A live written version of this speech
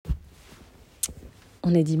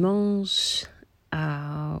On est dimanche,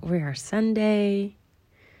 we are Sunday,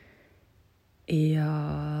 et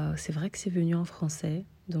c'est vrai que c'est venu en français,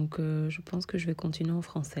 donc je pense que je vais continuer en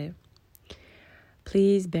français.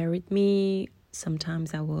 Please bear with me.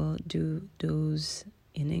 Sometimes I will do those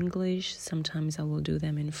in English, sometimes I will do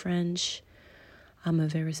them in French. I'm a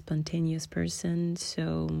very spontaneous person,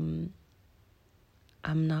 so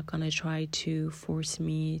I'm not gonna try to force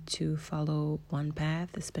me to follow one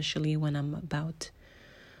path, especially when I'm about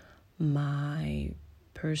my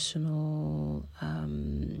personal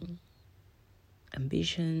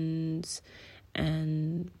ambitions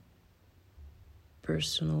and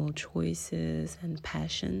personal choices and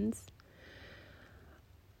passions.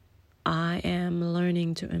 I am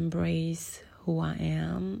learning to embrace who I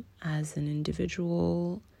am as an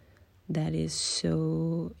individual that is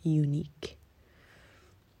so unique.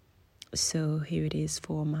 So here it is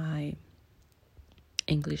for my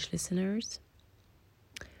English listeners.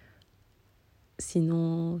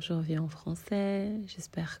 Sinon, je reviens en français.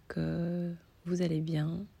 J'espère que vous allez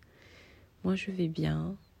bien. Moi, je vais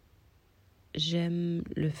bien. J'aime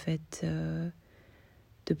le fait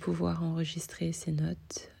de pouvoir enregistrer ces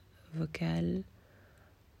notes vocales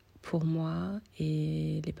pour moi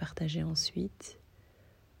et les partager ensuite.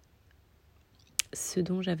 Ce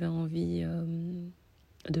dont j'avais envie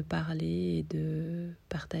de parler et de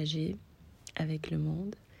partager avec le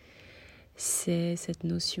monde, c'est cette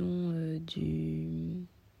notion du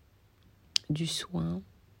soin.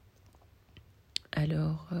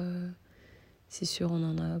 Alors, c'est sûr, on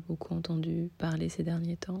en a beaucoup entendu parler ces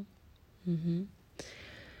derniers temps.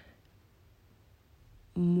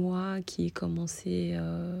 Moi qui ai commencé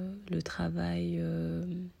le travail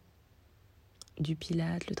du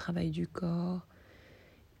Pilate, le travail du corps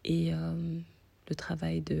et le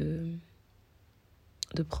travail de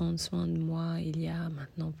prendre soin de moi il y a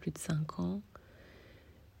maintenant plus de 5 ans,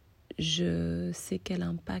 je sais quel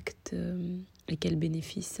impact et quel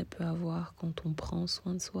bénéfice ça peut avoir quand on prend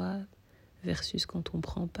soin de soi versus quand on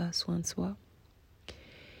prend pas soin de soi.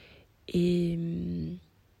 Et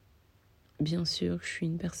bien sûr, je suis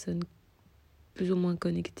une personne plus ou moins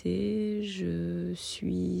connectée, je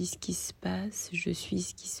suis ce qui se passe, je suis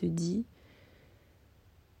ce qui se dit.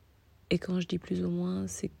 Et quand je dis plus ou moins,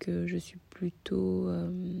 c'est que je suis plutôt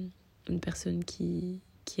une personne qui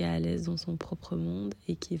est à l'aise dans son propre monde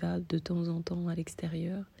et qui va de temps en temps à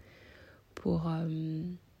l'extérieur pour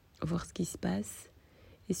voir ce qui se passe.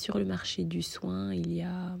 Et sur le marché du soin, il y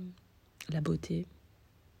a la beauté,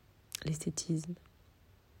 l'esthétisme.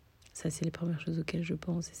 Ça, c'est les premières choses auxquelles je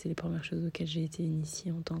pense et c'est les premières choses auxquelles j'ai été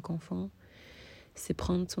initiée en tant qu'enfant. C'est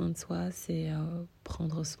prendre soin de soi, c'est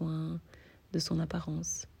prendre soin de son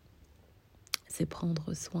apparence. C'est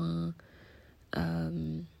prendre soin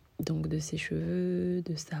donc de ses cheveux,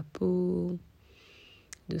 de sa peau,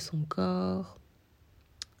 de son corps,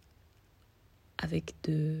 avec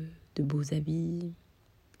de beaux habits,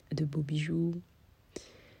 de beaux bijoux.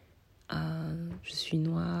 Je suis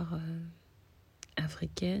noire,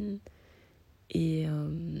 africaine, et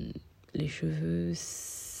les cheveux,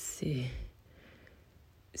 c'est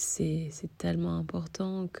tellement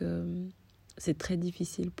important que c'est très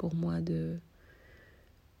difficile pour moi de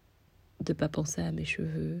pas penser à mes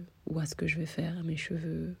cheveux ou à ce que je vais faire à mes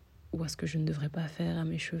cheveux ou à ce que je ne devrais pas faire à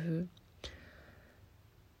mes cheveux.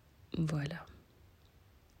 Voilà.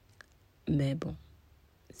 Mais bon,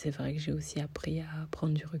 c'est vrai que j'ai aussi appris à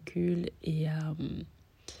prendre du recul et à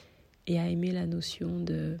aimer la notion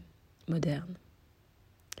de moderne,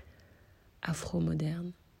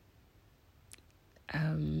 afro-moderne.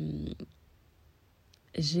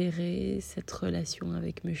 Gérer cette relation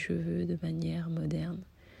avec mes cheveux de manière moderne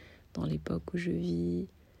dans l'époque où je vis,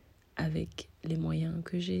 avec les moyens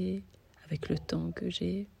que j'ai, avec le temps que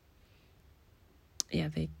j'ai et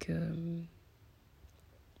avec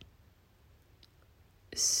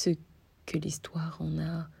ce que l'histoire en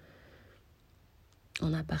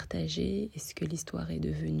a partagé et ce que l'histoire est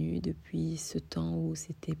devenue depuis ce temps où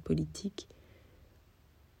c'était politique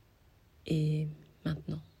et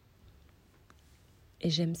maintenant. Et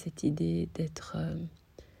j'aime cette idée d'être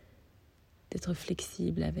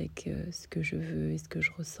flexible avec ce que je veux et ce que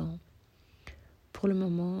je ressens. Pour le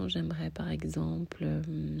moment, j'aimerais par exemple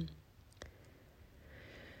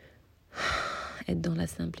être dans la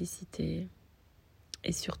simplicité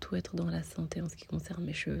et surtout être dans la santé en ce qui concerne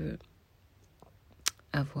mes cheveux.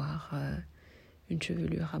 Avoir une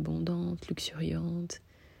chevelure abondante, luxuriante,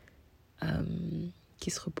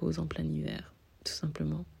 qui se repose en plein hiver, tout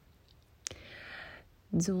simplement.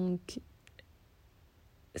 Donc,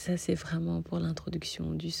 ça c'est vraiment pour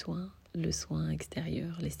l'introduction du soin, le soin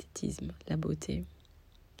extérieur, l'esthétisme, la beauté.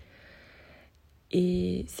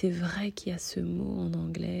 Et c'est vrai qu'il y a ce mot en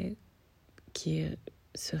anglais qui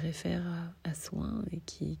se réfère à soin et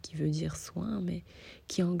qui veut dire soin, mais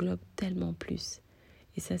qui englobe tellement plus.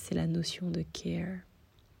 Et ça, c'est la notion de care,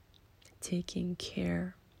 taking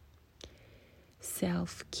care,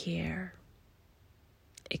 self-care.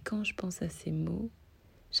 Et quand je pense à ces mots,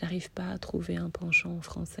 j'arrive pas à trouver un penchant en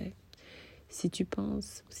français. Si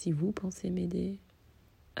vous pensez m'aider,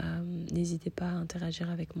 n'hésitez pas à interagir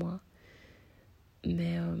avec moi.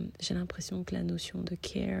 Mais j'ai l'impression que la notion de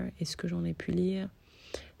care, et ce que j'en ai pu lire,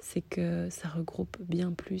 c'est que ça regroupe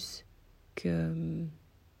bien plus que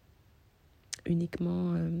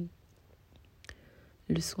uniquement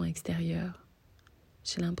le soin extérieur.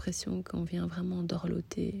 J'ai l'impression qu'on vient vraiment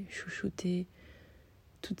dorloter, chouchouter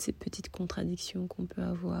toutes ces petites contradictions qu'on peut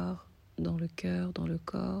avoir dans le cœur, dans le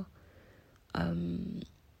corps,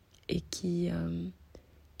 et qui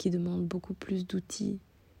demandent beaucoup plus d'outils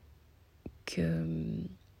que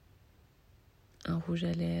un rouge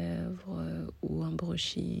à lèvres ou un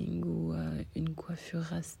brushing ou une coiffure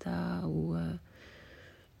rasta ou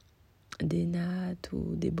des nattes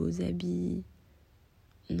ou des beaux habits.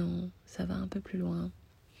 Non, ça va un peu plus loin.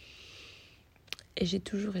 Et j'ai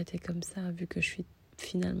toujours été comme ça, vu que je suis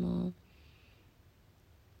finalement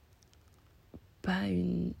pas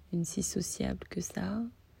une si sociable que ça.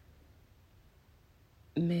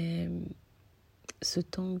 Mais ce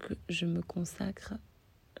temps que je me consacre,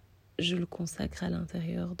 je le consacre à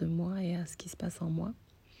l'intérieur de moi et à ce qui se passe en moi.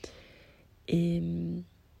 Et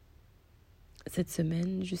cette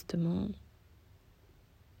semaine, justement,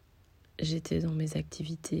 j'étais dans mes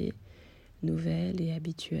activités nouvelles et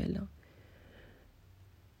habituelles.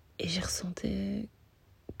 Et j'ai ressenti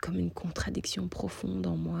comme une contradiction profonde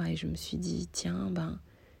en moi. Et je me suis dit, tiens,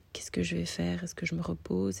 qu'est-ce que je vais faire? Est-ce que je me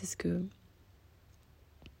repose? Est-ce que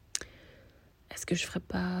je ferais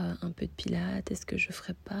pas un peu de pilates? Est-ce que je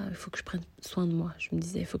ferais pas... Il faut que je prenne soin de moi. Je me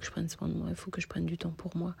disais, il faut que je prenne soin de moi. Il faut que je prenne du temps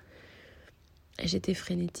pour moi. Et j'étais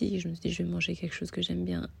frénétique. Je me suis dit, je vais manger quelque chose que j'aime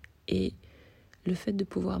bien. Et le fait de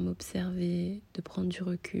pouvoir m'observer, de prendre du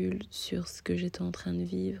recul sur ce que j'étais en train de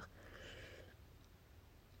vivre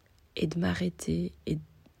et de m'arrêter et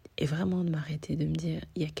vraiment de m'arrêter, de me dire,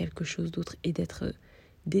 il y a quelque chose d'autre et d'être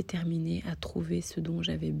déterminée à trouver ce dont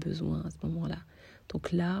j'avais besoin à ce moment-là.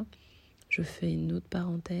 Donc là, je fais une autre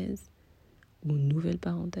parenthèse, ou une nouvelle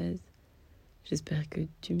parenthèse. J'espère que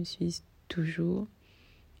tu me suis toujours.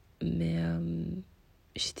 Mais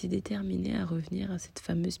j'étais déterminée à revenir à cette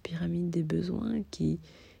fameuse pyramide des besoins qui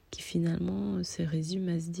finalement se résume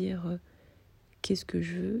à se dire qu'est-ce que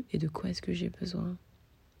je veux et de quoi est-ce que j'ai besoin.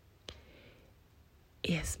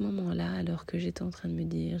 Et à ce moment-là, alors que j'étais en train de me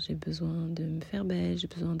dire j'ai besoin de me faire belle, j'ai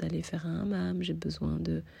besoin d'aller faire un hammam, j'ai besoin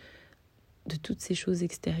de toutes ces choses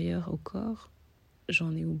extérieures au corps,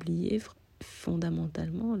 j'en ai oublié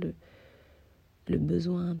fondamentalement le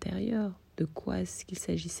besoin intérieur. De quoi est-ce qu'il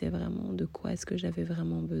s'agissait vraiment? De quoi est-ce que j'avais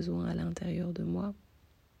vraiment besoin à l'intérieur de moi?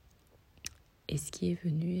 Et ce qui est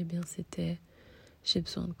venu, eh bien, c'était j'ai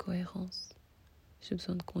besoin de cohérence. J'ai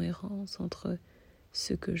besoin de cohérence entre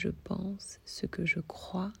ce que je pense, ce que je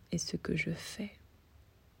crois et ce que je fais.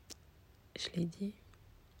 Je l'ai dit.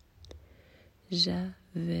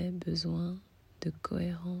 J'avais besoin de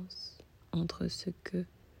cohérence entre ce que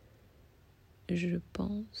je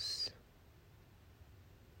pense,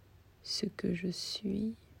 ce que je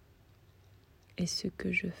suis et ce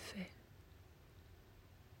que je fais.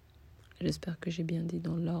 J'espère que j'ai bien dit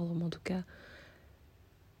dans l'ordre, mais en tout cas,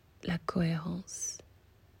 la cohérence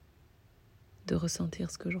de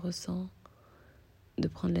ressentir ce que je ressens, de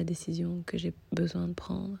prendre la décision que j'ai besoin de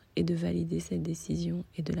prendre et de valider cette décision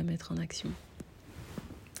et de la mettre en action.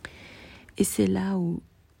 Et c'est là où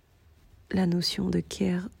la notion de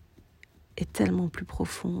care est tellement plus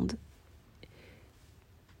profonde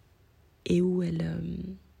et où elle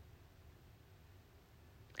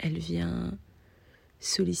vient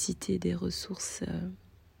solliciter des ressources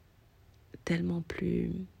tellement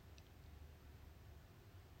plus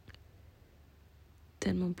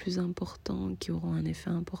importants, qui auront un effet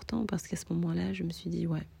important, parce qu'à ce moment-là, je me suis dit,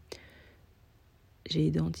 ouais, j'ai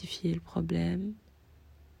identifié le problème,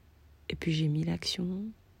 et puis j'ai mis l'action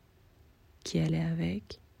qui allait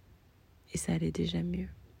avec, et ça allait déjà mieux.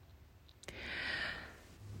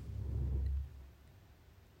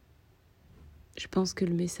 Je pense que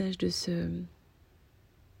le message de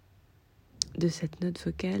cette note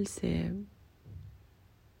vocale, c'est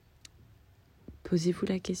posez-vous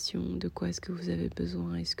la question de quoi est-ce que vous avez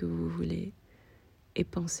besoin et ce que vous voulez, et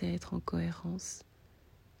pensez à être en cohérence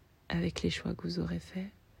avec les choix que vous aurez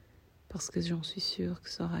faits, parce que j'en suis sûre que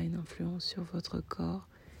ça aura une influence sur votre corps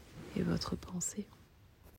et votre pensée.